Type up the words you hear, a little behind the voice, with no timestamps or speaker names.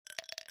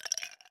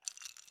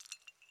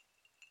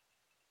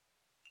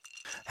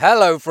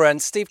Hello,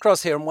 friends. Steve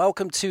Cross here, and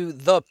welcome to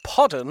the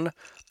Podden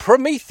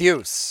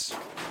Prometheus.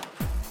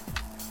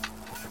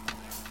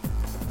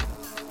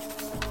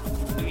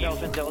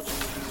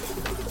 Self-indulgence.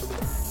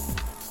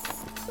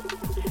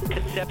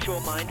 Conceptual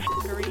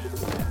mindfuckery.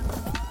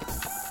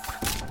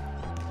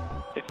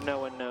 If no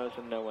one knows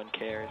and no one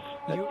cares,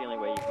 that's the only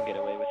way you can get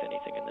away with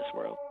anything in this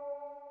world.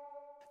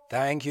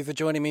 Thank you for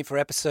joining me for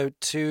episode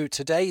 2.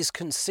 Today's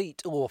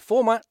conceit, or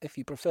format, if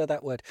you prefer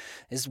that word,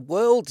 is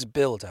World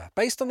Builder,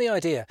 based on the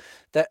idea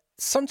that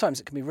sometimes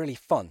it can be really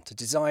fun to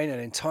design an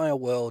entire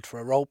world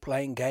for a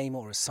role-playing game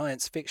or a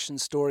science fiction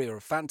story or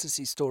a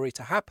fantasy story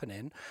to happen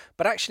in,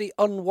 but actually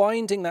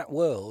unwinding that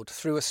world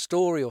through a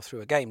story or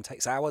through a game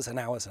takes hours and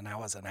hours and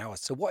hours and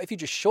hours. So what if you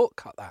just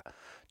shortcut that?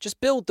 Just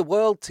build the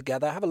world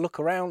together, have a look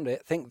around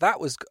it, think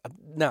that was...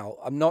 Now,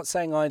 I'm not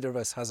saying either of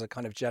us has a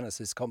kind of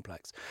Genesis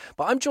complex,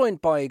 but I'm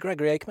joined by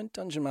Gregory Aikman,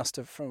 Dungeon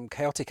Master from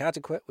Chaotic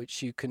Adequate,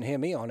 which you can hear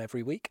me on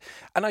every week.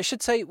 And I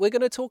should say, we're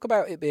going to talk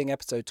about it being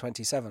episode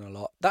 27 a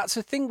lot. That's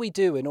a thing we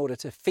do in order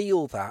to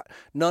feel that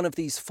none of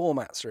these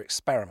formats are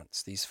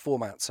experiments. These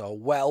formats are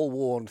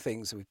well-worn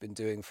things that we've been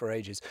doing for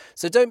ages.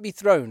 So don't be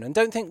thrown, and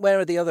don't think, where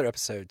are the other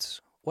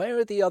episodes? Where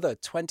are the other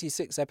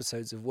 26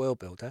 episodes of World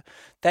Builder?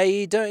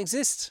 They don't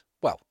exist.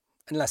 Well,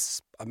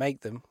 unless I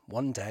make them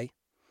one day.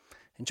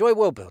 Enjoy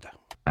World Builder.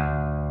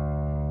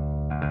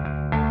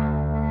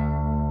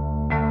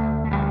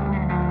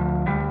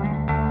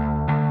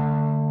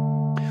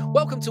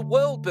 Welcome to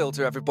World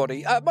Builder,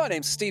 everybody. My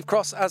name's Steve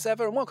Cross, as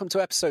ever, and welcome to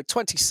episode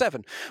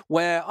 27,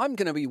 where I'm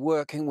going to be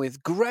working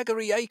with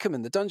Gregory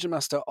Aikman, the Dungeon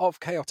Master of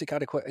Chaotic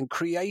Adequate and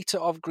creator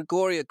of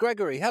Gregoria.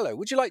 Gregory, hello.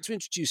 Would you like to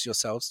introduce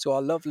yourselves to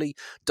our lovely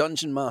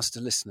Dungeon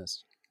Master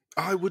listeners?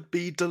 I would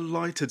be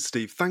delighted,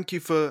 Steve. Thank you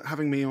for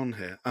having me on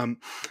here.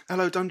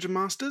 Hello, Dungeon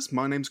Masters.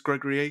 My name's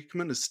Gregory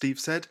Aikman. As Steve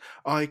said,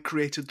 I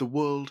created the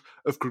world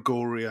of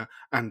Gregoria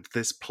and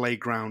this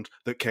playground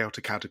that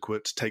Chaotic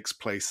Adequate takes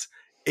place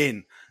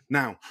in.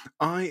 Now,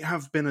 I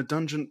have been a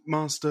Dungeon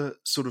Master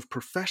sort of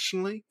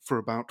professionally for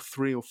about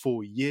 3 or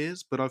 4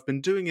 years, but I've been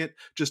doing it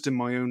just in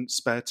my own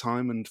spare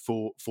time and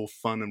for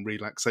fun and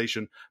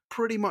relaxation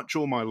pretty much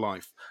all my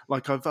life.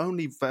 Like, I've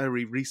only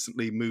very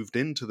recently moved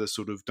into the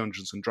sort of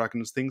Dungeons and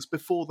Dragons things.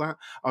 Before that,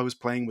 I was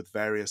playing with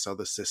various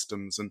other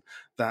systems and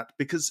that,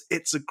 because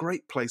it's a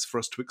great place for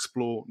us to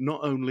explore not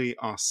only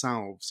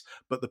ourselves,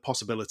 but the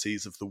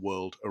possibilities of the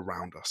world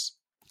around us.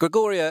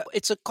 Gregoria,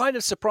 it's a kind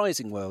of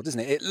surprising world, isn't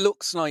it? It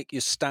looks like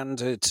your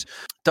standard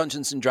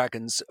Dungeons and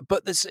Dragons,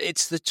 but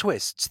it's the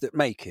twists that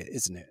make it,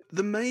 isn't it?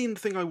 The main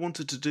thing I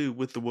wanted to do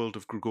with the world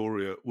of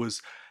Gregoria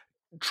was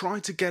try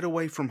to get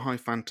away from high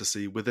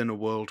fantasy within a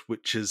world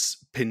which is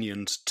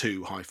pinioned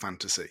to high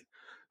fantasy.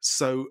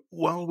 So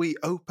while we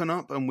open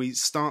up and we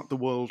start the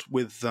world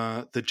with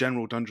the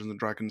general Dungeons and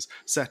Dragons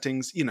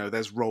settings, you know,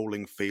 there's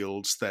rolling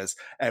fields, there's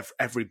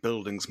every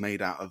building's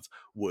made out of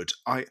wood.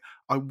 I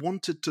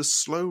wanted to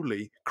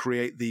slowly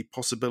create the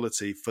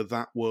possibility for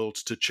that world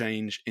to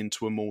change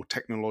into a more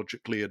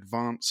technologically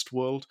advanced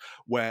world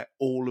where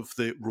all of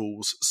the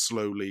rules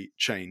slowly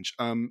change.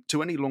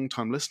 To any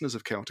long-time listeners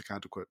of Chaotic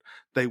Adequate,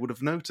 they would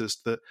have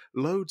noticed that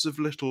loads of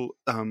little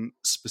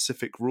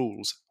specific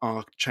rules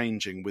are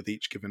changing with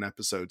each given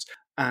episodes.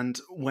 And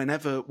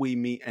whenever we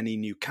meet any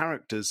new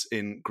characters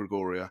in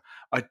Gregoria,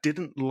 I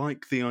didn't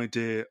like the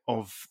idea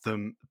of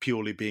them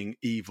purely being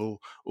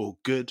evil or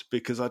good,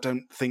 because I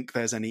don't think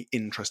there's any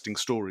interesting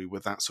story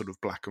with that sort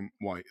of black and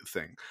white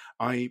thing.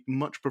 I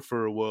much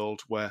prefer a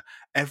world where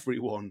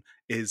everyone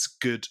is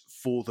good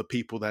for the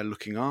people they're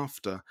looking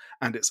after,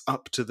 and it's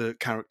up to the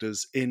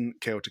characters in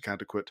Chaotic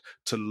Adequate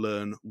to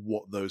learn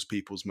what those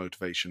people's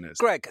motivation is.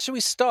 Greg, shall we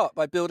start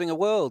by building a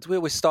world? We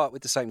always start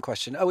with the same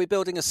question. Are we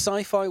building a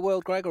sci-fi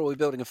world, Greg, or are we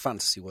building a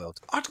fantasy world?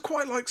 I'd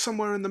quite like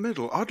somewhere in the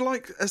middle. I'd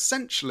like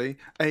essentially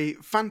a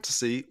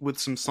fantasy with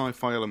some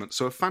sci-fi elements,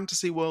 so a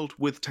fantasy world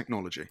with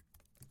technology.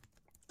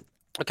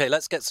 Okay,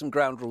 let's get some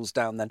ground rules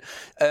down then.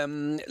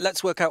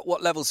 Let's work out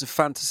what levels of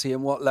fantasy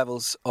and what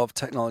levels of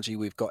technology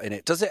we've got in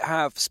it. Does it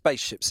have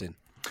spaceships in?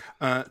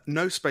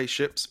 No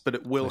spaceships, but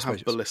it will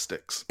have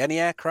ballistics. Any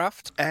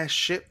aircraft?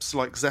 Airships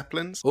like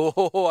Zeppelins.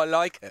 Oh, I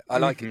like it. I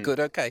like it. Good,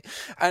 okay.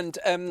 And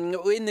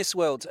in this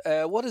world,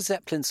 what are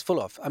Zeppelins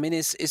full of? I mean,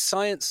 is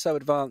science so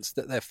advanced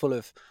that they're full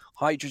of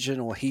hydrogen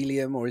or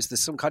helium, or is there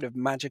some kind of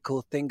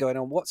magical thing going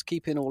on? What's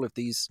keeping all of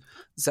these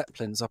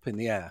Zeppelins up in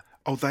the air?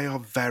 Oh, they are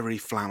very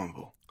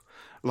flammable.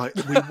 Like,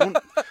 we want...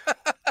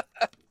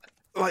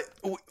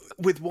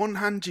 with one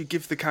hand, you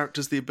give the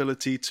characters the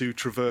ability to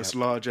traverse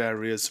large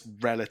areas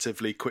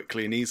relatively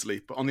quickly and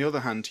easily, but on the other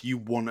hand, you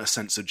want a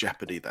sense of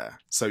jeopardy there.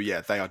 So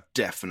yeah, they are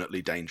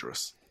definitely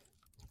dangerous.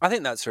 I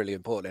think that's really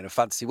important in a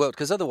fantasy world,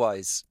 because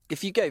otherwise,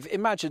 if you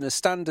imagine a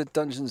standard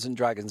Dungeons and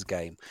Dragons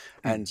game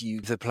and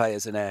you the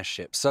players an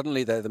airship,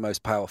 suddenly they're the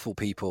most powerful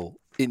people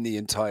in the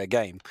entire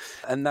game.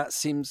 And that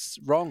seems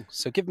wrong.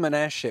 So give them an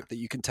airship that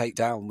you can take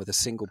down with a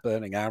single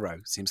burning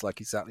arrow. Seems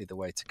like exactly the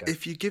way to go.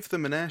 If you give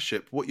them an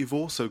airship, what you've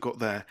also got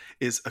there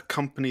is a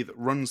company that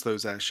runs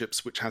those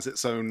airships, which has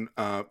its own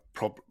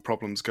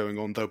problems going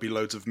on. There'll be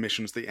loads of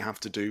missions that you have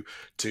to do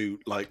to,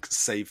 like,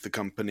 save the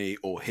company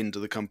or hinder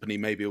the company.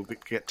 Maybe it'll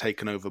get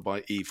taken over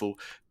by evil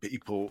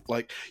people.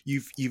 Like,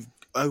 you've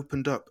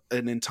opened up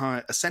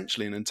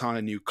essentially an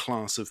entire new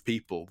class of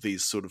people,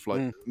 these sort of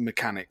like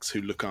mechanics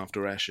who look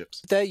after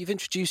airships. There you've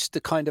introduced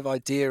the kind of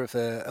idea of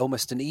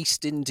almost an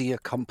East India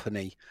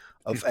company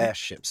of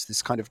airships,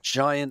 this kind of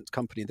giant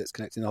company that's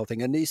connecting the whole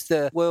thing. And is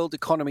the world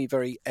economy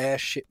very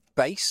airship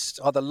based?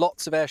 Are there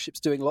lots of airships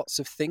doing lots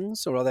of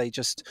things, or are they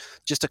just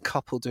a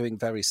couple doing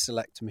very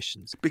select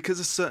missions?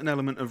 Because a certain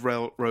element of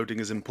railroading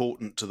is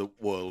important to the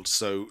world,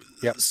 so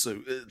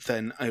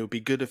then it would be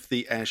good if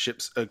the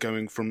airships are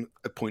going from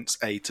points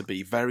A to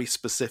B, very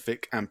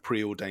specific and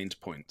preordained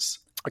points.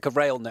 Like a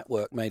rail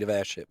network made of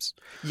airships.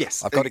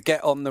 Yes. I've got to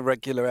get on the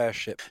regular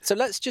airship. So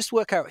let's just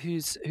work out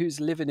who's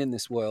living in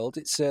this world.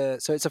 It's a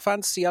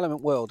fantasy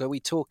element world. Are we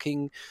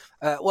talking...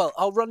 well,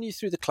 I'll run you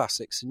through the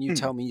classics and you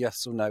tell me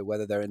yes or no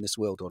whether they're in this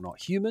world or not.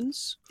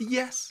 Humans?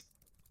 Yes.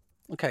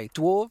 Okay.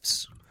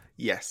 Dwarves?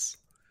 Yes.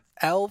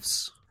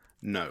 Elves?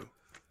 No.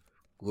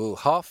 Ooh,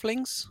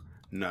 halflings?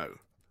 No.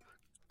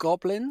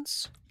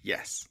 Goblins?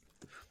 Yes.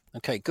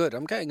 Okay, good.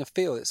 I'm getting a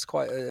feel it's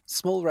quite a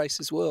small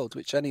racist world,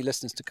 which any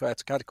listeners to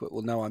Chaotic Adequate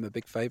will know I'm a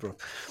big favourite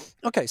of.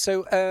 Okay,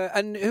 so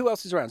and who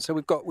else is around? So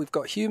we've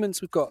got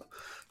humans, we've got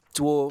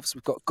dwarves,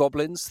 we've got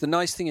goblins. The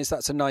nice thing is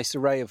that's a nice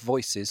array of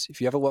voices.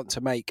 If you ever want to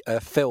make a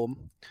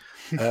film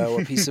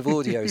or a piece of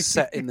audio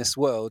set in this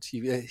world,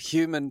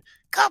 human,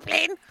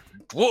 goblin,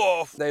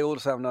 dwarf, they all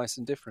sound nice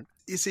and different.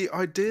 You see,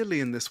 ideally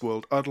in this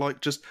world, I'd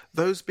like just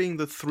those being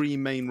the three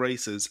main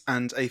races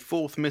and a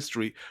fourth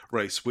mystery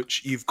race,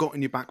 which you've got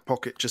in your back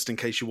pocket just in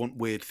case you want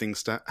weird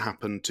things to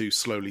happen to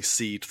slowly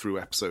seed through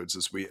episodes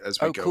as we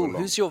go cool.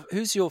 along.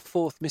 Who's your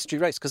fourth mystery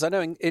race? Because I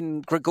know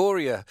in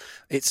Gregoria,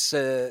 it's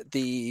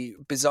the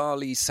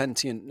bizarrely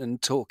sentient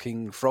and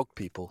talking frog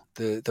people,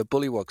 the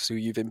Bullywogs, who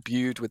you've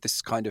imbued with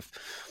this kind of...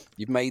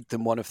 You've made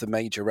them one of the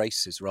major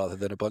races rather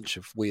than a bunch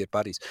of weird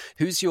baddies.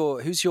 Who's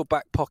your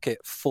back pocket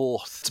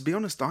fourth? To be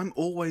honest, I'm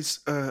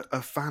always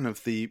a fan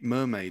of the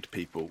mermaid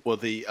people. Well,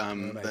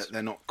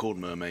 they're not called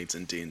mermaids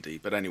in D&D,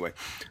 but anyway,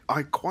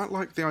 I quite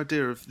like the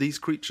idea of these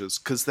creatures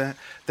because they're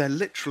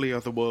literally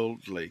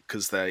otherworldly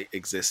because they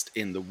exist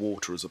in the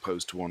water as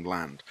opposed to on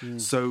land.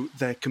 So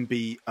there can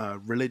be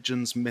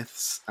religions,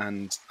 myths,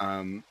 and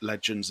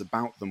legends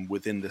about them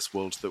within this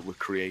world that we're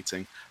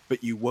creating,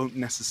 but you won't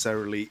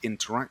necessarily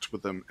interact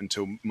with them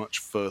until much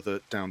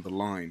further down the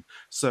line.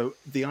 So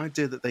the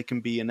idea that they can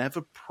be an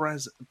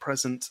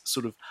ever-present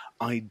sort of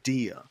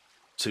idea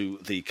to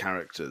the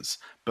characters,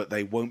 but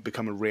they won't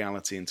become a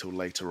reality until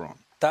later on.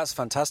 That's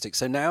fantastic.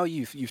 So now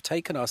you've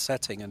taken our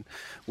setting and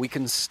we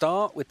can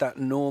start with that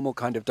normal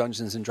kind of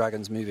Dungeons and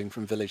Dragons moving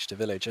from village to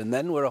village, and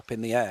then we're up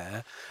in the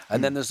air,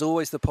 and then there's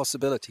always the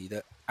possibility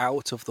that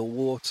out of the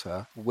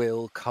water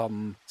will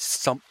come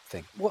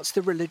something. What's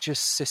the religious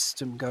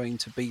system going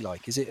to be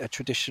like? Is it a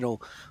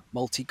traditional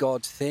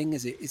multi-god thing?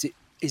 Is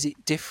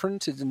it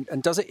different?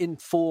 And does it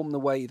inform the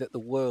way that the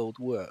world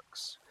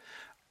works?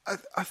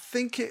 I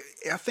think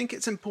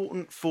it's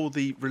important for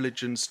the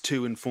religions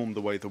to inform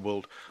the way the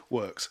world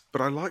works,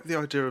 but I like the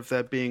idea of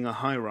there being a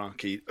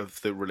hierarchy of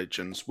the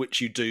religions,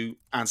 which you do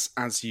as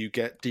you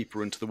get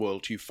deeper into the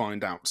world, you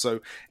find out.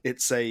 So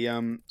it's a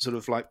sort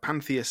of like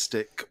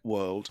pantheistic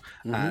world,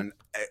 and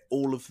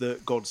all of the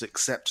gods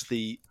except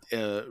the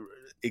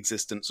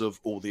existence of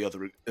all the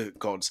other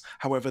gods.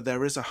 However,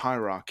 there is a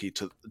hierarchy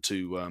to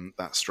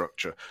that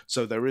structure.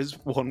 So there is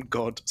one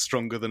god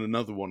stronger than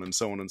another one, and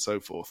so on and so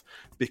forth,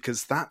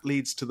 because that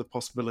leads to the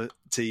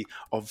possibility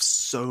of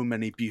so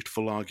many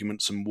beautiful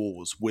arguments and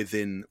wars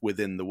within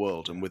the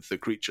world and with the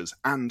creatures,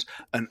 and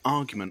an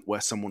argument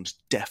where someone's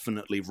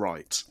definitely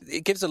right.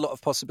 It gives a lot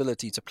of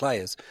possibility to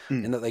players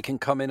in that they can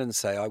come in and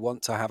say, I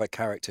want to have a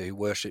character who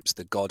worships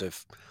the god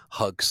of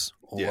hugs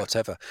or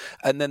whatever.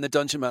 And then the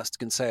dungeon master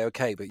can say,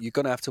 okay, but you're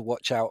going to have to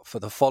watch out for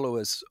the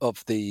followers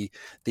of the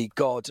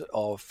god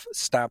of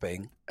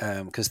stabbing,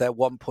 because they're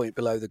 1 point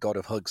below the god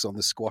of hugs on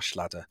the squash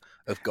ladder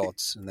of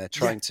gods, and they're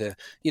trying to,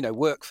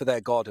 work for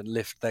their god and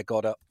lift their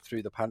god up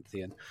through the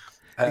pantheon.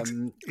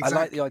 Exactly. I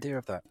like the idea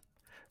of that.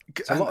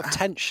 There's a lot of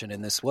tension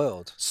in this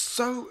world.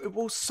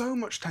 So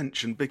much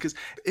tension, because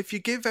if you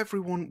give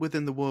everyone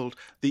within the world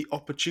the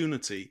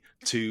opportunity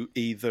to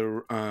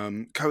either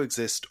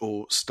coexist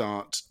or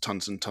start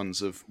tons and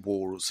tons of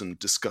wars and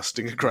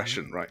disgusting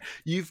aggression, right?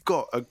 You've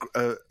got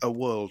a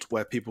world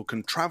where people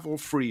can travel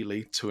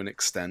freely to an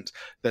extent.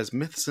 There's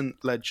myths and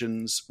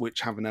legends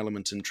which have an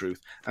element in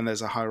truth, and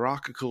there's a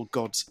hierarchical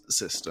gods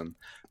system.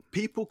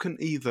 People can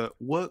either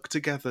work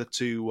together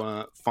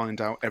to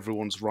find out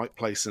everyone's right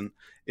place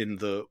in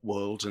the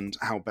world and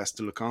how best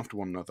to look after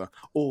one another,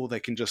 or they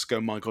can just go,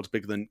 my god's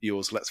bigger than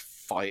yours, let's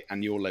fight,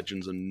 and your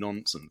legends are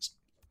nonsense.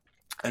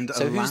 And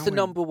so who's the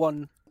number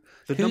one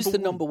Who's the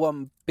number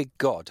one big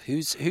god?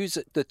 Who's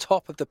at the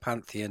top of the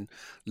pantheon,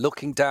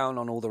 looking down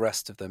on all the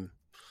rest of them?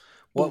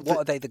 What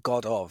are they the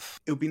god of?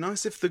 It would be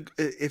nice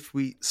if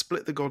we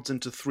split the gods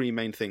into three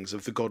main things: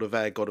 of the god of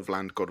air, god of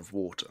land, god of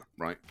water,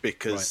 right?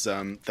 Because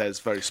there's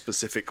very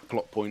specific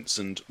plot points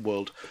and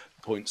world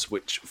points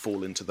which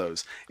fall into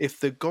those. If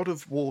the god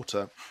of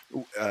water,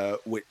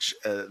 which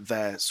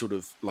their sort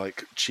of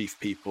like chief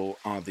people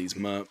are these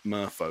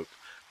merfolk,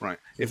 right?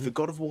 Mm-hmm. If the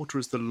god of water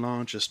is the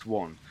largest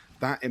one,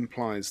 that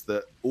implies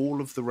that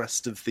all of the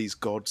rest of these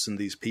gods and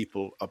these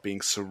people are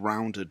being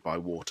surrounded by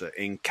water,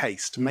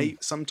 encased,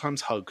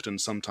 sometimes hugged and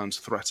sometimes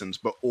threatened,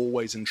 but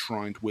always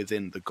enshrined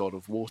within the god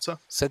of water.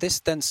 So this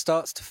then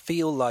starts to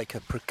feel like a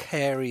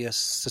precarious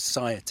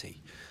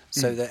society.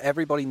 So that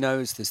everybody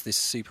knows there's this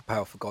super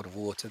powerful god of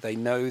water. They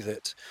know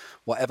that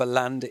whatever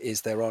land it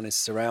is they're on is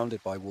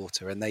surrounded by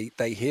water. And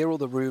they hear all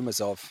the rumours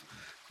of,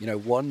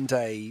 one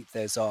day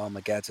there's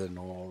Armageddon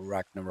or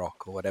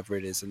Ragnarok or whatever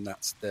it is, and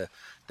that's the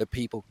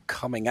people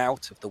coming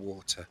out of the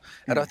water.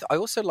 And I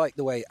also like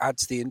the way it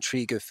adds the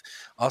intrigue of,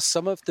 are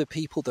some of the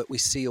people that we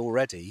see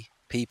already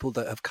people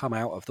that have come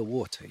out of the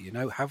water?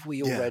 Have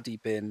we already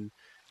been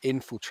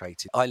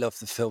infiltrated? I love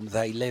the film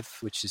They Live,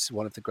 which is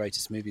one of the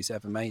greatest movies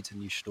ever made,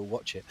 and you should all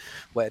watch it,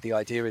 where the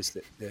idea is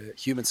that the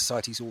human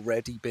society's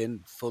already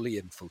been fully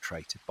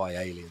infiltrated by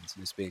aliens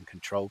and is being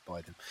controlled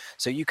by them.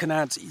 So you can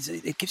add,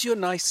 it gives you a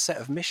nice set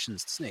of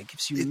missions, doesn't it? It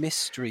gives you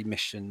mystery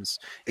missions,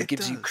 it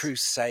gives you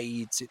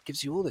crusades, it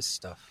gives you all this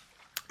stuff.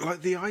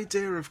 Like the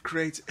idea of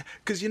creating,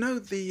 because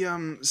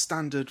the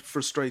standard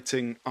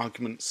frustrating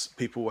arguments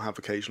people will have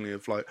occasionally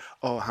of like,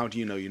 oh, how do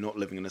you know you're not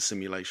living in a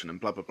simulation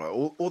and blah blah blah,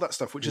 all that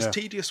stuff, which is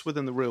tedious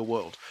within the real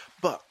world,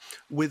 but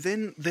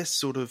within this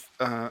sort of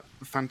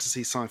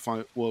fantasy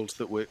sci-fi world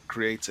that we're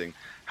creating,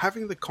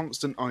 having the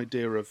constant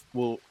idea of,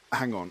 well,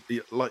 hang on,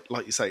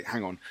 like you say,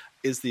 hang on,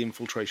 is the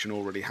infiltration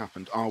already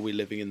happened? Are we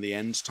living in the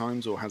end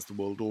times, or has the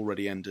world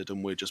already ended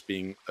and we're just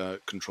being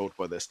controlled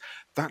by this?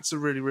 That's a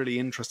really, really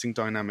interesting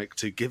dynamic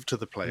to give to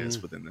the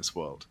players within this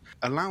world.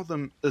 Allow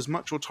them as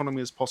much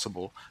autonomy as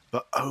possible,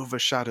 but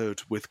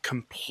overshadowed with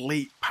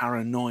complete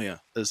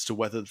paranoia as to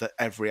whether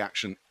every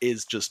action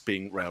is just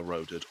being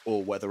railroaded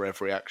or whether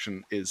every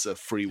action is a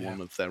free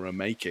one of their own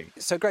making.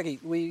 So, Greggy,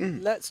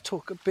 let's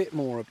talk a bit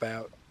more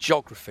about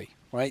geography.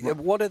 Right?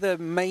 What are the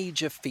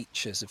major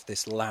features of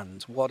this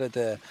land? What are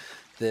the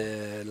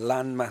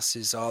land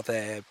masses? Are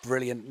there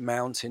brilliant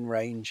mountain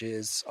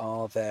ranges?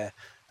 Are there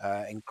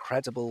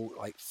incredible,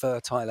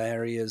 fertile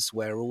areas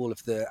where all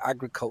of the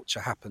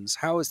agriculture happens?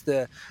 How's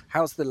the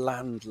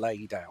land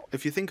laid out?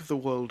 If you think of the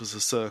world as a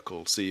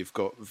circle, so you've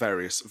got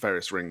various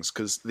rings,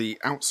 because the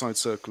outside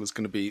circle is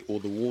going to be all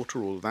the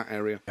water, all of that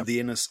area. Yep. The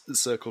inner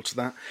circle to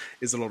that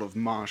is a lot of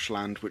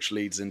marshland, which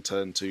leads in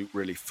turn to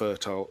really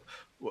fertile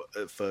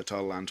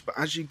land. But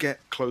as you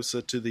get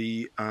closer to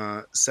the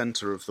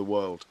center of the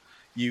world,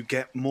 you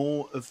get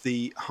more of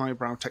the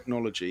highbrow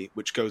technology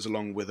which goes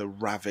along with a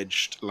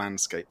ravaged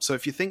landscape. So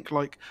if you think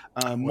like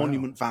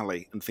Monument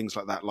Valley and things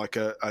like that, like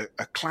a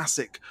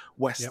classic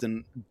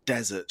western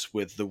desert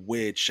with the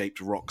weird shaped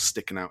rocks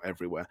sticking out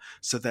everywhere,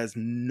 so there's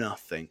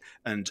nothing,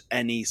 and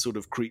any sort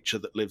of creature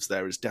that lives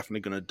there is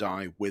definitely going to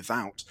die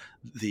without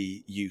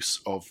the use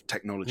of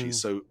technology.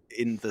 So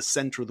in the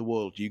center of the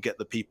world, you get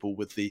the people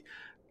with the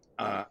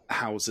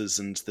houses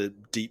and the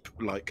deep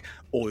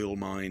oil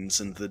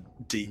mines and the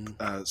deep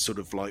sort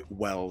of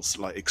wells,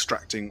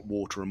 extracting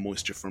water and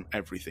moisture from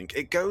everything.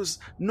 It goes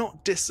I'm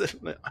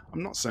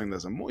not saying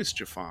there's a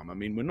moisture farm. I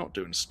mean, we're not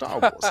doing Star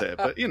Wars here,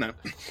 but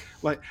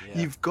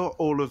you've got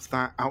all of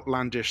that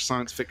outlandish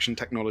science fiction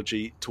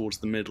technology towards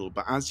the middle,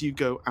 but as you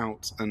go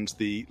out and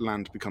the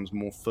land becomes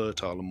more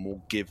fertile and more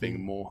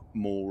giving,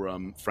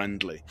 more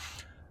friendly,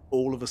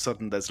 all of a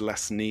sudden there's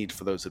less need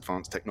for those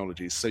advanced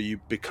technologies. So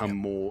you become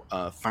more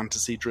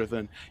fantasy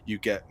driven. You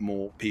get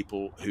more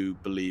people who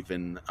believe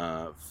in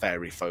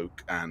fairy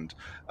folk and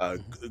a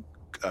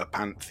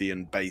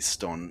pantheon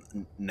based on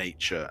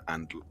nature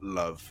and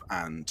love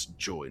and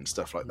joy and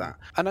stuff like that.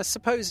 And I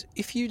suppose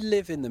if you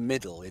live in the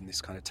middle in this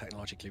kind of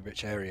technologically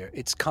rich area,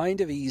 it's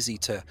kind of easy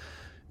to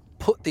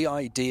put the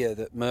idea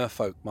that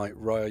merfolk might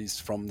rise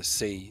from the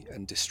sea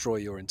and destroy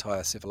your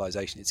entire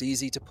civilization. It's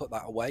easy to put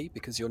that away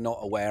because you're not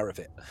aware of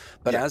it.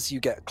 But as you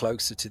get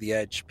closer to the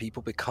edge,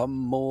 people become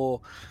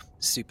more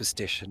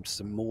superstitious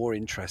and more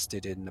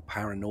interested in the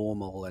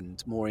paranormal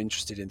and more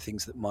interested in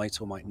things that might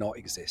or might not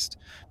exist,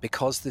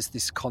 because there's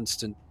this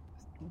constant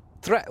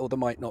threat, or there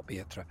might not be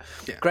a threat.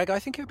 Greg, I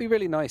think it would be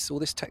really nice, all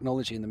this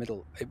technology in the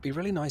middle, it'd be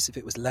really nice if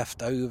it was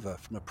left over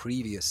from a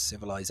previous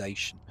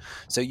civilization.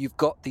 So you've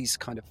got these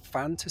kind of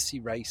fantasy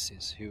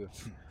races who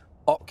have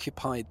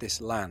occupied this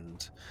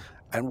land,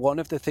 and one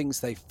of the things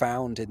they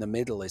found in the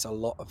middle is a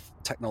lot of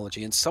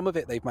technology, and some of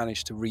it they've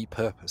managed to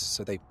repurpose.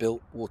 So they've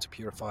built water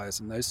purifiers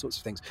and those sorts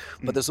of things.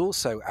 But there's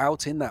also,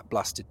 out in that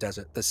blasted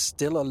desert, there's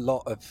still a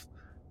lot of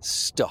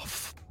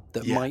stuff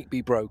that might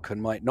be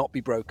broken, might not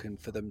be broken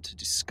for them to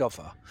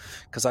discover.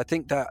 Because I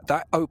think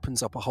that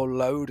opens up a whole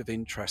load of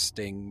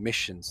interesting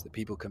missions that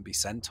people can be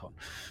sent on.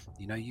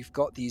 You know, you've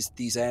got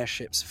these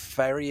airships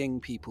ferrying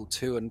people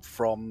to and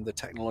from the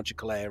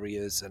technological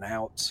areas and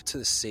out to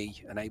the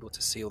sea and able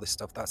to see all this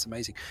stuff. That's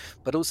amazing.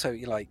 But also,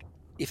 you're like,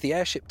 if the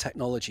airship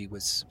technology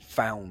was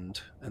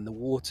found and the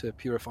water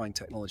purifying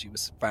technology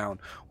was found,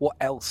 what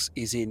else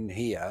is in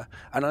here?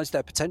 And is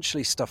there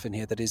potentially stuff in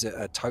here that is at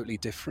a totally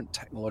different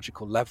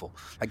technological level?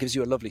 That gives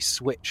you a lovely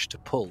switch to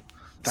pull.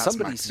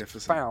 Somebody's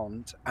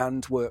found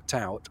and worked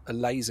out a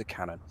laser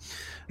cannon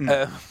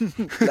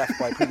left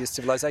by a previous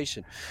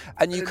civilization.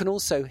 And you can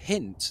also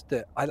hint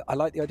that I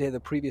like the idea the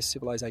previous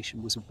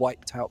civilization was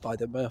wiped out by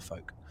the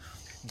merfolk.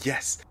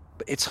 Yes.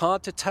 It's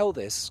hard to tell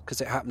this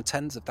because it happened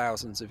tens of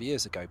thousands of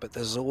years ago, but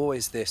there's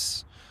always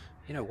this,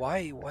 you know,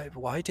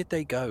 why did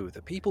they go?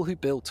 The people who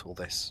built all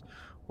this,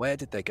 where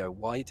did they go?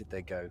 Why did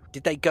they go?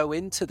 Did they go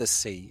into the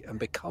sea and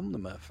become the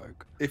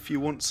merfolk? If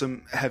you want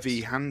some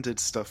heavy-handed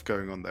stuff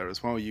going on there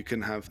as well, you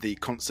can have the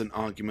constant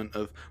argument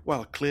of,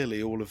 well,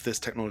 clearly all of this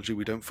technology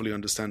we don't fully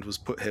understand was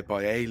put here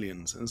by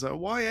aliens. And so,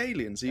 why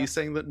aliens? Are you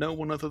saying that no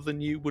one other than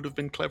you would have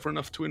been clever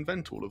enough to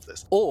invent all of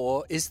this?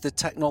 Or is the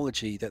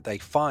technology that they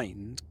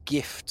find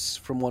gifts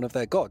from one of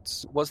their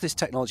gods? Was this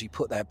technology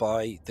put there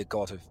by the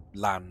god of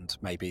land,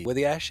 maybe? Were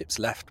the airships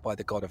left by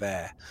the god of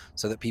air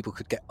so that people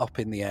could get up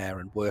in the air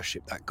and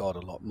worship that god a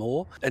lot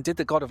more? And did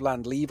the god of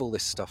land leave all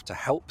this stuff to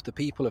help the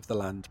people of the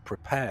land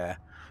prepare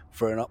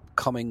for an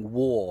upcoming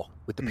war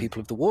with the people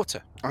of the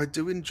water? I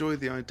do enjoy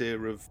the idea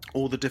of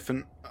all the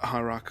different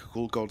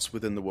hierarchical gods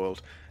within the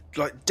world,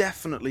 like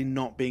definitely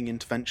not being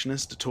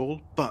interventionist at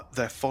all, but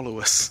their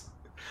followers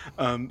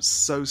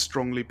so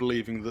strongly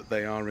believing that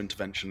they are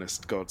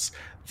interventionist gods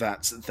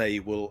that they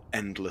will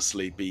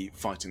endlessly be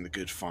fighting the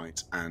good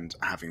fight and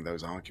having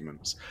those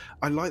arguments.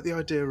 I like the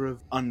idea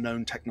of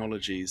unknown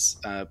technologies,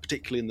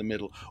 particularly in the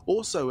middle.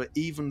 Also, it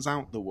evens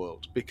out the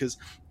world, because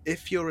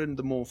if you're in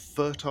the more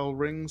fertile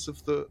rings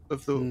of the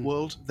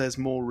world, there's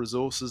more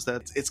resources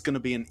there. It's going to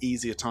be an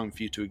easier time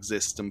for you to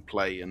exist and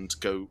play and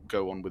go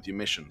on with your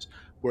missions.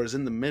 Whereas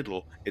in the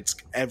middle, it's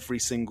every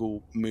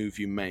single move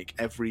you make,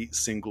 every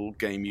single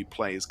game you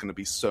play is going to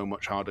be so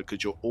much harder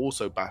because you're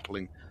also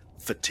battling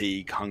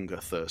fatigue, hunger,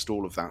 thirst,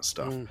 all of that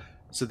stuff.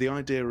 So the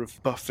idea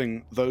of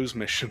buffing those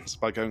missions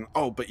by going,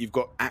 oh, but you've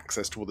got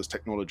access to all this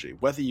technology,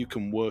 whether you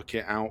can work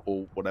it out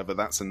or whatever,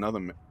 that's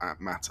another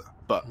matter.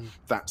 But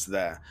that's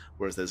there.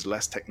 Whereas there's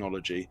less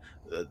technology,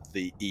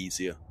 the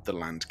easier the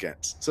land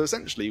gets. So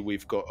essentially,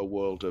 we've got a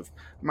world of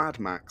Mad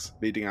Max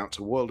leading out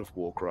to World of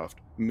Warcraft,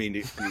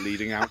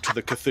 leading out to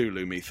the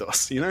Cthulhu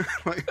mythos, you know?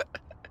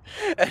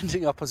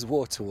 Ending up as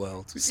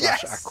Waterworld /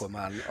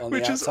 Aquaman on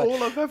which the outside. Is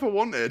all I've ever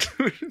wanted.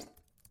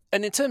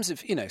 And in terms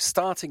of, you know,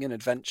 starting an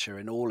adventure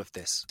in all of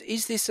this,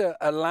 is this a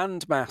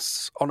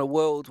landmass on a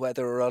world where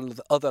there are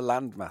other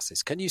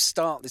landmasses? Can you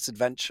start this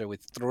adventure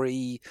with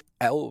 3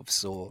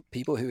 elves or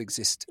people who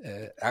exist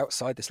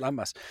outside this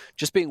landmass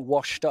just being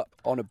washed up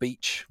on a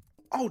beach?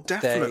 Oh,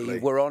 definitely. They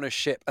were on a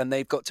ship and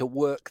they've got to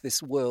work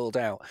this world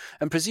out.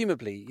 And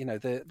presumably, you know,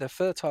 the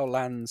fertile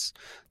lands,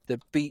 the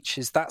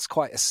beaches, that's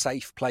quite a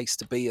safe place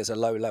to be as a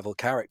low-level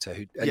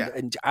character.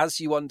 And as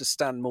you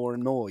understand more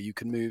and more, you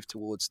can move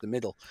towards the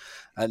middle.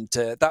 And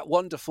that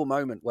wonderful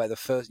moment where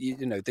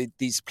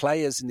these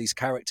players and these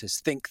characters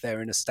think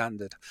they're in a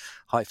standard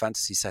high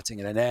fantasy setting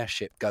and an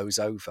airship goes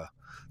over.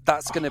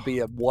 That's going to be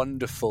a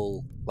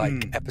wonderful,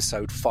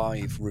 episode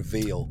 5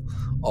 reveal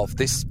of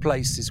this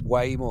place is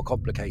way more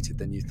complicated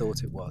than you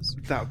thought it was.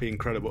 That would be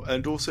incredible.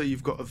 And also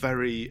you've got a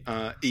very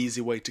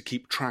easy way to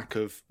keep track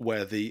of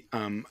where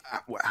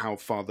how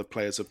far the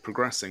players are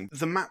progressing.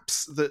 The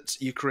maps that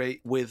you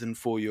create with and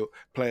for your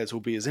players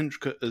will be as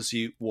intricate as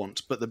you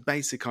want, but the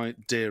basic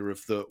idea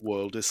of the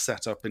world is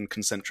set up in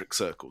concentric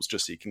circles,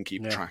 just so you can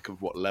keep track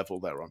of what level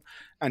they're on.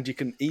 And you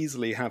can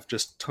easily have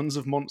just tons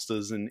of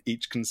monsters in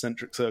each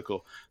concentric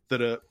circle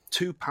that are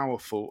too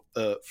powerful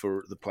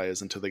for the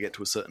players until they get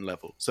to a certain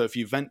level. So if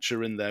you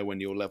venture in there when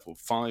you're level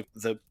 5,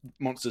 the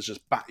monsters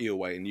just bat you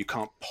away and you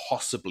can't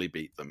possibly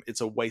beat them.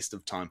 It's a waste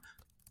of time.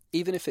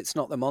 Even if it's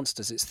not the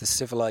monsters, it's the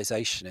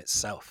civilization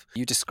itself.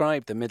 You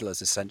described the middle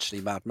as essentially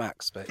Mad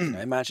Max, but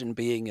imagine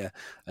being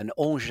an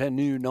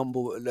ingenue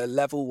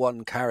level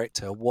 1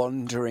 character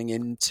wandering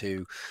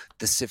into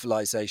the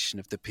civilization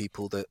of the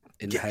people that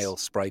inhale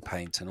spray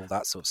paint and all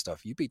that sort of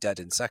stuff. You'd be dead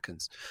in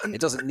seconds.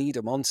 It doesn't need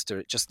a monster.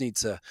 It just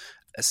needs a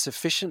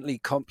sufficiently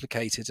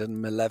complicated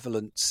and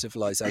malevolent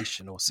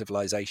civilization or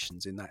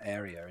civilizations in that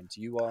area, and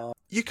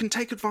you can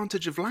take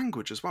advantage of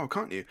language as well,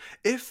 can't you?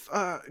 If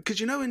because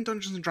you know in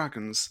Dungeons and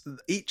Dragons,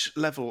 each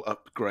level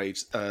upgrade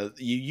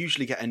you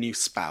usually get a new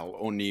spell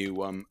or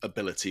new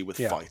ability with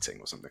fighting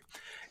or something.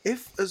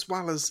 If as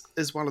well as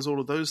all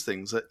of those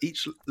things, at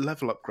each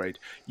level upgrade,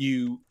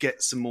 you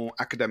get some more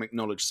academic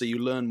knowledge, so you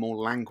learn more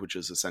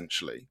languages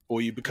essentially,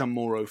 or you become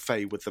more au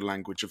fait with the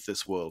language of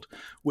this world,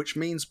 which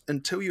means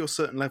until you're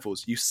certain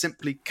levels, you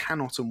simply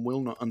cannot and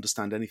will not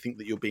understand anything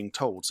that you're being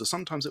told. So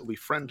sometimes it will be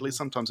friendly,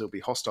 sometimes it will be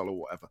hostile or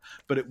whatever,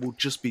 but it will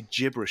just be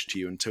gibberish to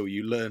you until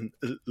you learn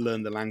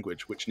the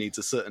language, which needs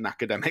a certain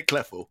academic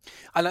level.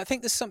 And I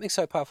think there's something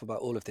so powerful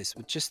about all of this,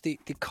 with just the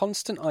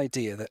constant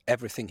idea that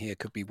everything here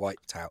could be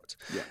wiped out.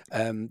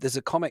 Yeah. There's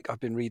a comic I've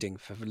been reading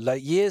for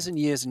years and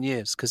years and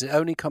years, because it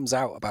only comes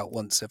out about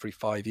once every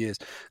 5 years,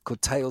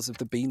 called Tales of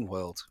the Bean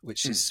World,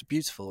 which is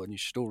beautiful, and you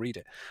should all read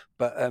it.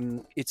 But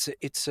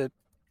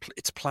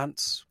it's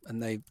plants,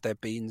 and they're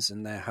beans,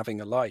 and they're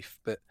having a life.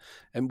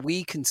 And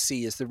we can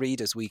see, as the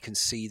readers, we can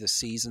see the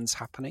seasons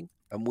happening,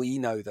 and we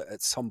know that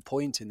at some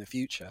point in the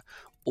future,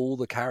 all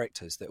the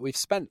characters that we've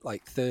spent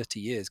like 30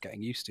 years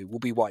getting used to will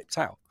be wiped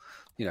out.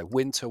 You know,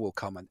 winter will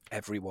come and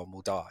everyone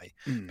will die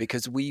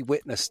because we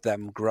witnessed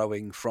them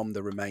growing from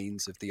the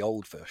remains of the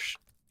old Vush.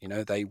 You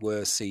know, they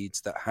were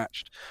seeds that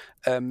hatched.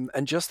 And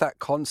just that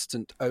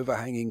constant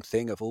overhanging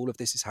thing of all of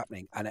this is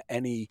happening. And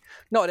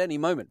not at any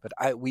moment,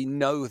 but we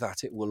know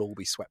that it will all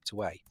be swept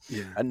away.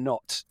 Yeah. And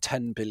not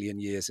 10 billion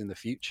years in the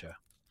future,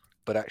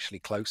 but actually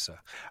closer.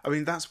 I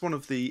mean, that's one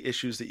of the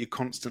issues that you're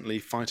constantly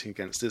fighting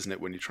against, isn't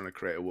it, when you're trying to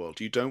create a world?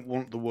 You don't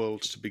want the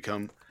world to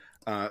become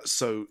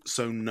so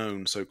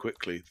known so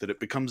quickly that it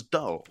becomes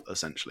dull,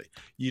 essentially.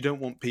 You don't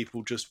want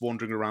people just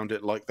wandering around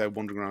it like they're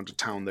wandering around a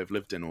town they've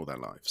lived in all their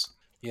lives.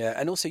 Yeah,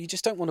 and also you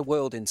just don't want a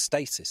world in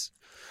stasis,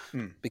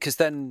 because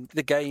then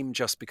the game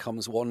just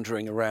becomes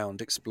wandering around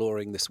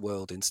exploring this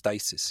world in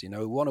stasis. You know,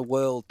 we want a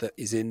world that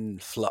is in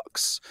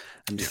flux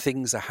and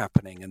things are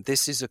happening, and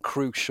this is a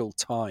crucial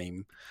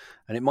time.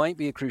 And it might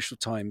be a crucial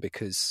time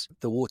because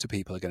the water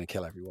people are going to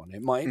kill everyone.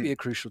 It might be a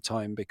crucial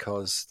time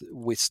because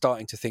we're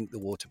starting to think the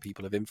water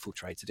people have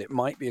infiltrated. It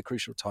might be a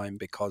crucial time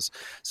because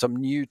some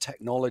new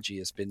technology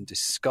has been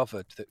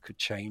discovered that could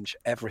change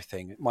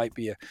everything. It might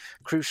be a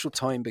crucial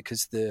time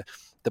because the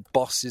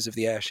bosses of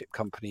the airship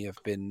company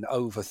have been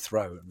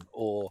overthrown,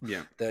 or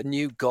the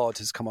new god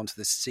has come onto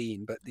the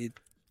scene. But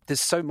there's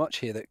so much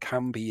here that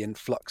can be in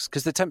flux,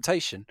 because the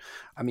temptation,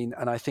 I mean,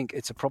 and I think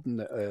it's a problem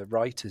that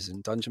writers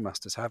and dungeon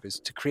masters have, is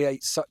to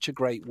create such a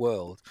great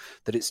world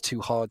that it's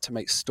too hard to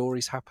make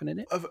stories happen in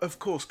it. Of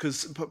course,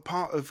 because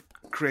part of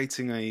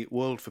creating a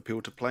world for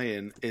people to play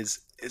in is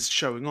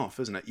showing off,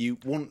 isn't it? You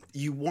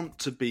want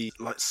to be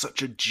like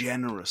such a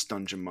generous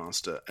dungeon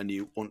master, and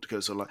you want to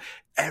go sort of like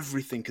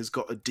everything has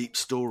got a deep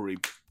story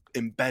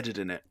embedded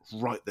in it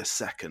right this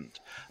second,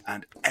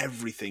 and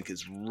everything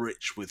is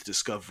rich with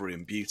discovery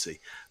and beauty.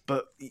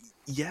 But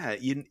yeah,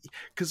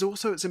 because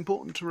also it's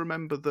important to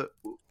remember that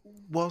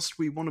whilst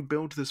we want to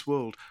build this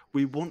world,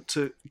 we want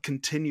to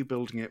continue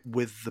building it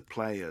with the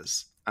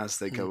players as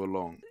they go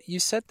along. You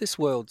said this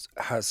world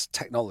has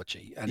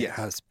technology and it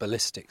has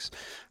ballistics.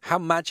 How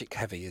magic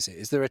heavy is it?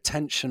 Is there a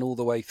tension all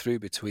the way through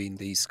between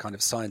these kind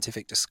of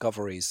scientific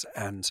discoveries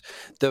and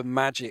the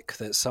magic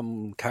that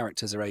some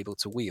characters are able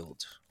to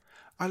wield?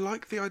 I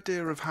like the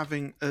idea of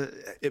having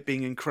it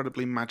being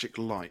incredibly magic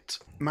light.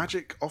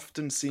 Magic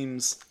often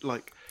seems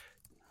like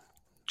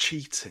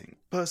cheating.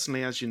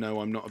 Personally, as you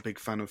know, I'm not a big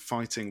fan of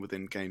fighting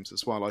within games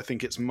as well. I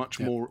think it's much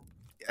more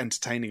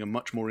entertaining and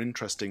much more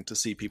interesting to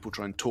see people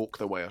try and talk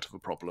their way out of a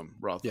problem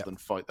rather than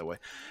fight their way.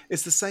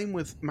 It's the same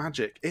with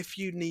magic. If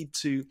you need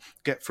to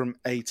get from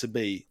A to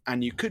B,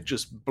 and you could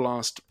just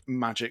blast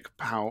magic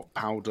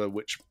powder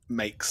which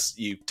makes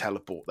you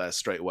teleport there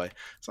straight away,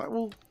 it's like,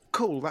 well,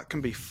 cool, that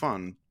can be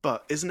fun,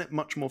 but isn't it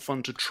much more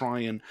fun to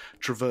try and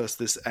traverse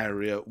this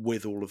area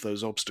with all of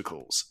those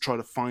obstacles? Try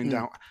to find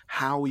out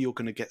how you're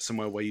going to get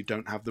somewhere where you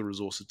don't have the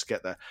resources to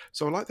get there.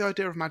 So I like the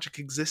idea of magic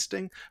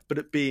existing, but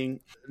it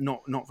being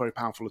not very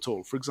powerful at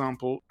all. For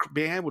example,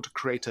 being able to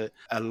create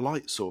a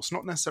light source,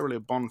 not necessarily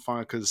a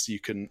bonfire, because you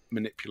can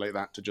manipulate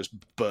that to just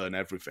burn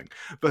everything.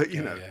 But,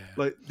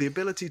 like the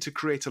ability to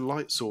create a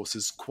light source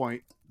is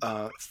quite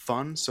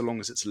fun, so long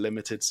as it's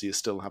limited, so you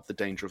still have the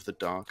danger of the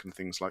dark and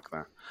things like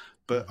that.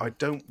 But I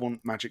don't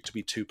want magic to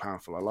be too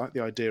powerful. I like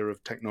the idea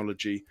of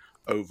technology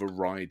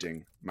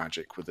overriding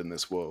magic within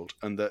this world,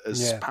 and that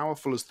as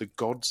powerful as the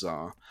gods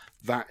are,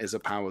 that is a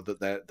power that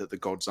the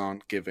gods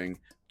aren't giving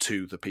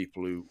to the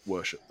people who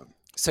worship them.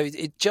 So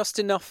it's just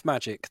enough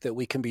magic that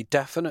we can be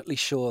definitely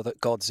sure that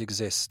gods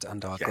exist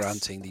and are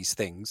granting these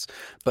things,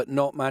 but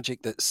not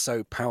magic that's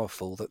so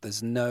powerful that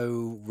there's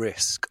no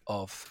risk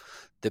of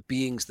the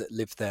beings that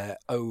live there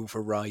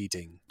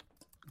overriding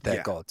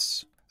their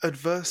gods.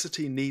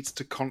 Adversity needs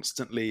to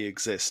constantly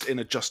exist in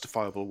a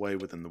justifiable way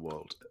within the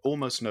world.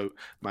 Almost no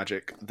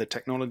magic. The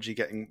technology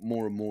getting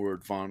more and more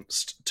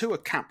advanced, to a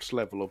capped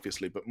level,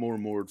 obviously, but more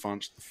and more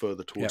advanced the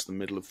further towards the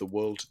middle of the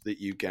world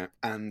that you get.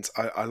 And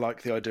I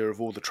like the idea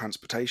of all the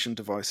transportation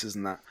devices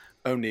and that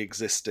only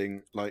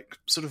existing like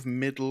sort of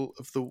middle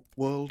of the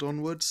world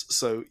onwards.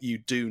 So you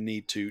do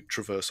need to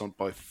traverse on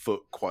by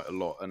foot quite a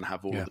lot and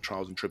have all of the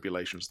trials and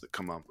tribulations that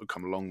come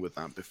along with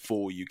that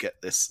before you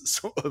get this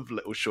sort of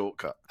little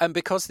shortcut. And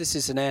because this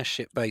is an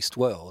airship-based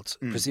world,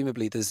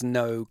 presumably there's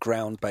no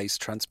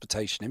ground-based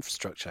transportation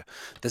infrastructure.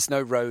 There's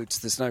no roads,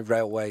 there's no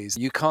railways.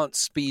 You can't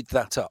speed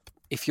that up.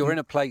 If you're in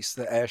a place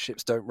that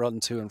airships don't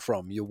run to and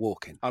from, you're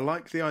walking. I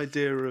like the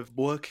idea of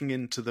working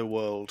into the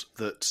world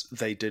that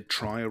they did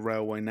try a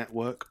railway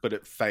network, but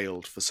it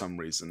failed for some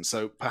reason.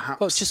 So perhaps...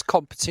 Well, it's just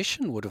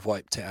competition would have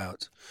wiped it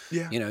out.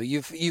 Yeah. You know,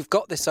 you've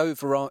got this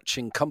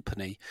overarching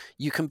company.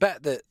 You can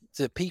bet that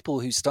the people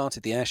who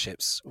started the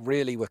airships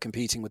really were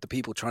competing with the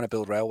people trying to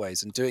build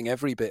railways and doing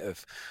every bit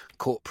of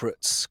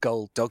corporate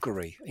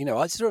skullduggery. You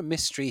know, is there a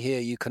mystery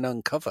here you can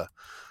uncover?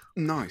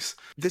 Nice.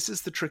 This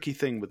is the tricky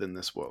thing within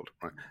this world,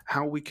 right?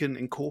 How we can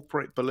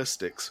incorporate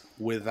ballistics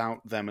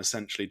without them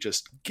essentially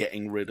just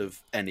getting rid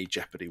of any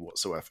jeopardy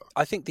whatsoever.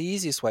 I think the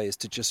easiest way is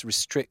to just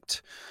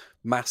restrict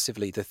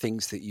massively the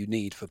things that you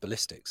need for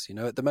ballistics. You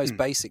know, at the most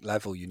basic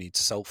level, you need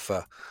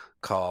sulfur,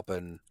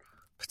 carbon,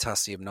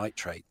 potassium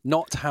nitrate.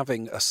 Not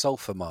having a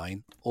sulfur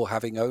mine or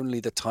having only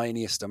the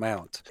tiniest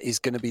amount is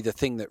going to be the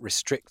thing that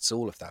restricts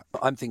all of that.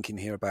 I'm thinking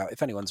here about,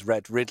 if anyone's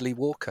read Ridley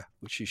Walker,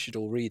 which you should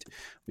all read,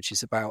 which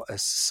is about a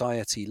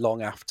society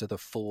long after the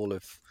fall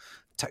of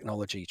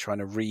technology trying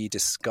to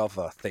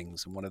rediscover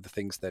things, and one of the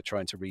things they're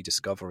trying to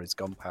rediscover is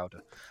gunpowder.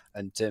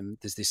 And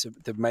there's this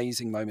the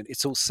amazing moment.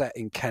 It's all set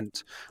in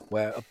Kent,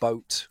 where a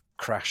boat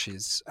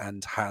crashes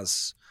and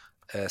has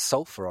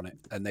sulfur on it,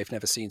 and they've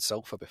never seen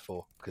sulfur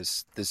before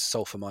because there's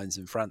sulfur mines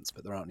in France,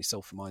 but there aren't any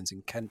sulfur mines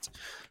in Kent.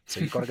 So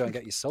you've got to go and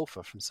get your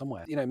sulfur from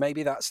somewhere. You know,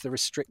 maybe that's the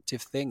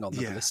restrictive thing on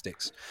the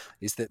ballistics,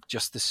 is that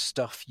just the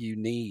stuff you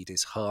need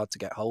is hard to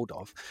get hold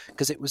of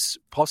because it was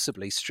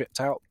possibly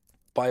stripped out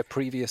by a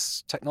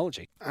previous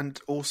technology.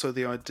 And also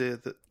the idea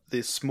that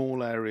the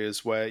small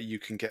areas where you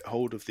can get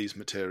hold of these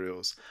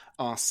materials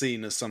are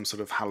seen as some sort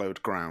of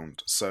hallowed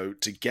ground. So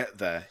to get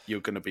there,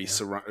 you're going to be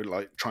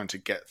like trying to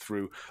get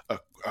through a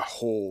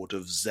horde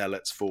of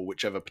zealots for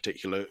whichever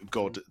particular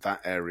god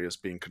that area is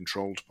being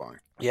controlled by.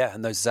 Yeah,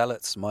 and those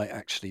zealots might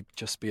actually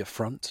just be a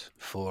front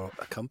for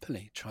a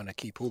company trying to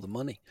keep all the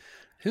money.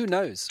 Who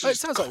knows? It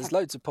sounds like there's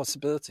loads of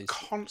possibilities.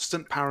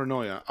 Constant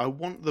paranoia. I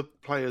want the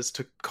players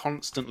to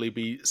constantly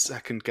be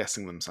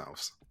second-guessing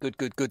themselves.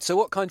 Good. So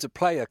what kinds of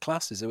player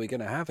classes are we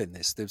going to have in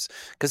this?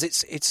 Because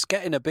it's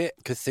getting a bit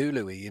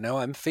Cthulhu-y, you know?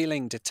 I'm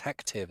feeling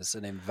detectives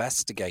and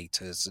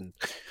investigators, and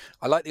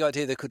I like the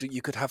idea that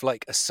you could have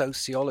like a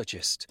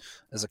sociologist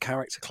as a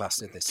character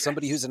class in this.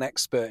 Somebody who's an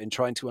expert in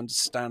trying to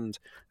understand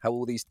how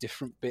all these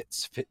different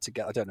bits fit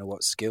together. I don't know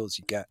what skills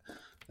you get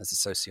as a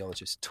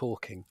sociologist.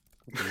 Talking.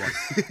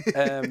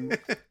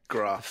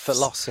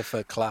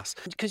 Philosopher class,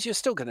 because you're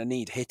still going to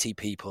need hitty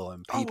people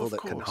and people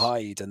that can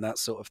hide and that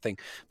sort of thing,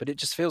 but it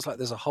just feels like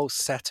there's a whole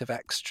set of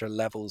extra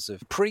levels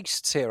of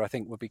priests here. I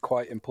think would be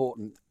quite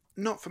important.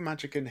 Not for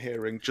magic and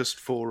hearing, just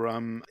for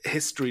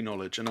history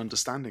knowledge and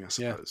understanding, I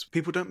suppose.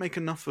 People don't make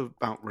enough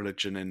about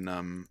religion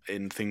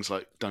in things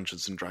like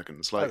Dungeons and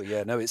Dragons. Like,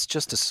 it's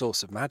just a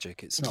source of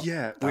magic. It's not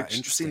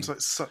which seems like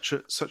such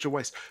a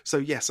waste. So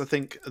yes, I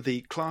think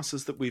the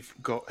classes that we've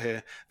got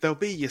here, they'll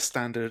be your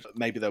standard.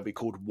 Maybe they'll be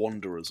called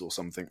wanderers or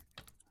something.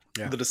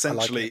 Yeah, that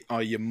essentially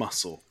are your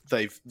muscle.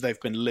 They've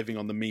been living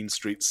on the mean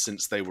streets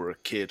since they were a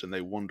kid, and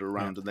they wander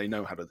around and they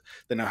know how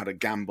to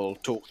gamble,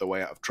 talk their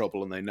way out of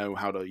trouble, and they know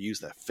how to use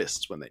their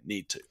fists when they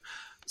need to.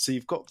 So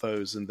you've got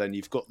those, and then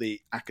you've got the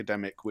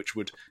academic, which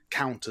would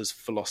count as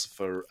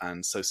philosopher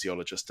and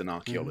sociologist and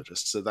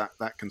archaeologist. So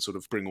that can sort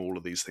of bring all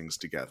of these things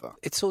together.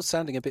 It's all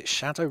sounding a bit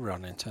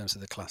Shadowrun in terms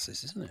of the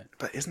classes, isn't it?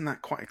 But isn't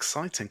that quite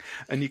exciting?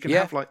 And you can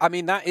have like... I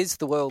mean, that is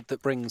the world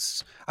that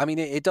brings... I mean,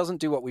 it doesn't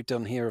do what we've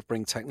done here of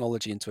bring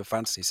technology into a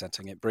fantasy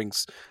setting. It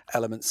brings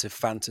elements of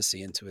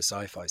fantasy into a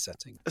sci-fi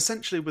setting.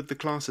 Essentially, with the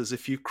classes,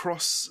 if you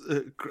cross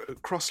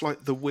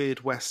like the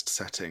Weird West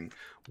setting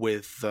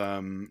with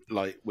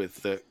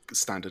the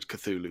standard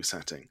Cthulhu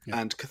setting.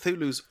 And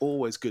Cthulhu's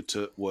always good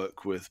to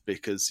work with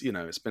because, you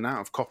know, it's been out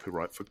of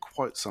copyright for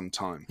quite some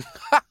time.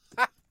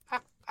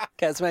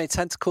 Get as many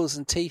tentacles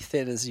and teeth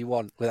in as you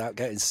want without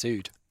getting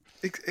sued.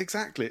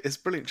 Exactly. It's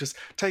brilliant. Just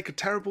take a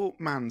terrible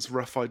man's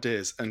rough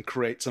ideas and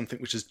create something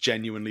which is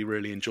genuinely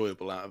really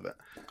enjoyable out of it.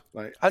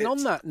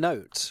 On that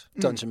note,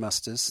 Dungeon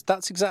Masters,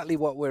 that's exactly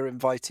what we're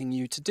inviting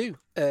you to do.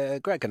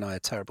 Greg and I are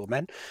terrible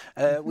men.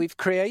 We've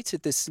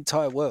created this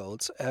entire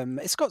world.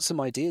 It's got some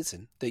ideas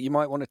in that you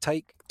might want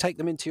to take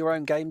them into your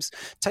own games,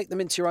 take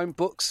them into your own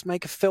books,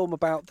 make a film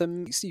about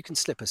them. So you can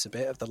slip us a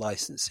bit of the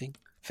licensing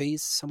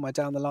fees somewhere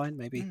down the line,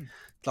 maybe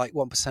like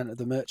 1% of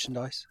the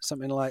merchandise,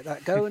 something like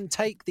that. Go and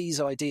take these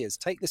ideas,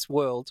 take this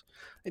world.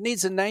 It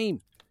needs a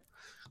name.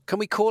 Can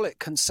we call it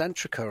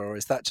Concentrica, or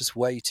is that just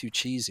way too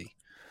cheesy?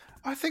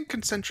 I think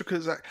Concentrica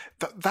is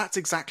that's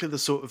exactly the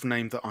sort of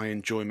name that I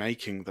enjoy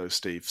making, though,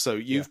 Steve. So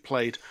you've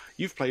played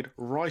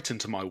right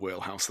into my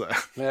wheelhouse there.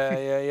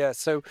 Yeah.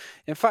 So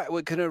in fact,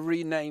 we're going to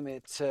rename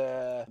it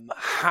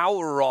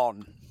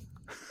Howron.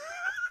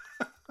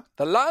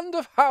 The land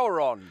of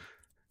Hauron.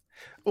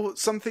 Or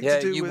something Yeah,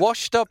 to do you with...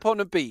 washed up on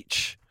a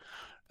beach,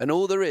 and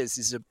all there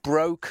is a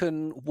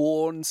broken,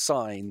 worn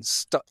sign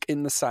stuck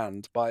in the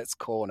sand by its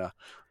corner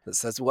that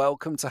says,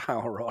 "Welcome to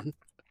Hauron."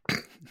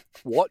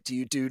 What do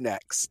you do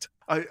next?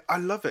 I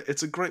love it.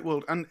 It's a great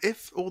world. And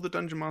if all the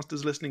Dungeon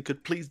Masters listening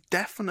could please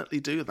definitely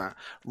do that,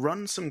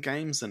 run some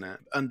games in it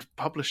and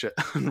publish it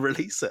and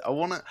release it.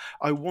 The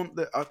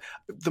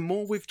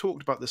more we've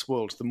talked about this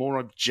world, the more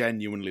I'm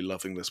genuinely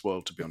loving this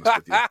world, to be honest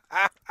with you.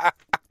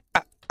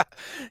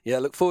 Yeah,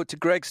 look forward to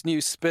Greg's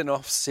new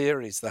spin-off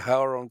series, The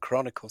Hauron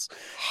Chronicles.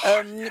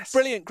 Yes.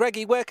 Brilliant.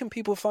 Greggy, where can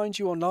people find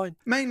you online?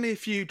 Mainly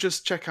if you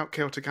just check out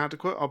Chaotic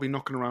Adequate, I'll be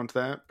knocking around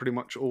there pretty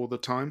much all the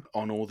time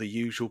on all the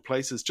usual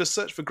places. Just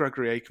search for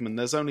Gregory Akerman.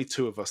 There's only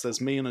two of us.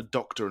 There's me and a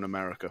doctor in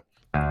America.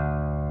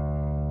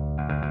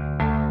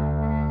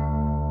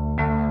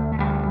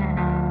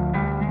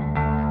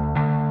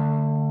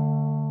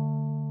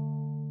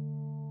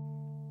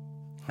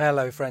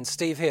 Hello, friends.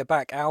 Steve here,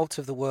 back out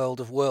of the world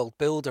of World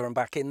Builder and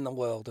back in the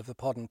world of the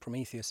Pod and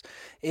Prometheus.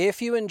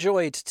 If you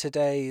enjoyed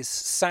today's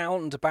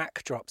sound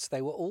backdrops,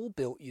 they were all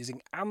built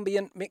using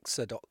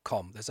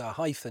ambientmixer.com. There's a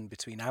hyphen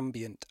between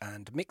ambient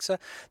and mixer.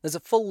 There's a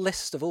full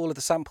list of all of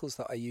the samples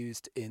that I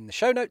used in the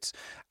show notes,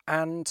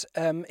 and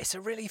it's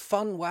a really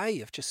fun way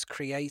of just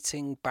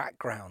creating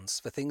backgrounds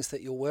for things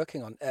that you're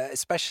working on,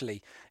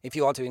 especially if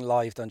you are doing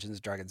live Dungeons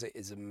 & Dragons. It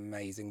is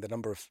amazing, the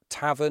number of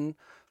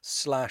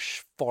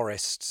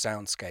tavern/forest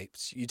soundscapes.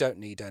 You don't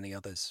need any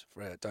others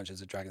for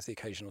Dungeons & Dragons, the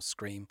occasional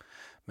scream,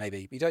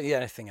 maybe. You don't need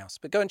anything else.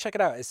 But go and check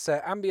it out. It's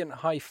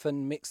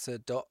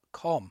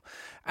ambient-mixer.com.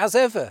 As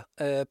ever,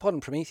 Pod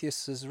and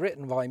Prometheus is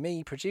written by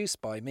me,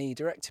 produced by me,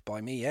 directed by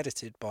me,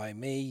 edited by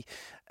me.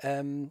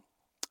 I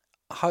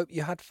hope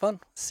you had fun.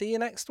 See you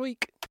next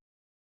week.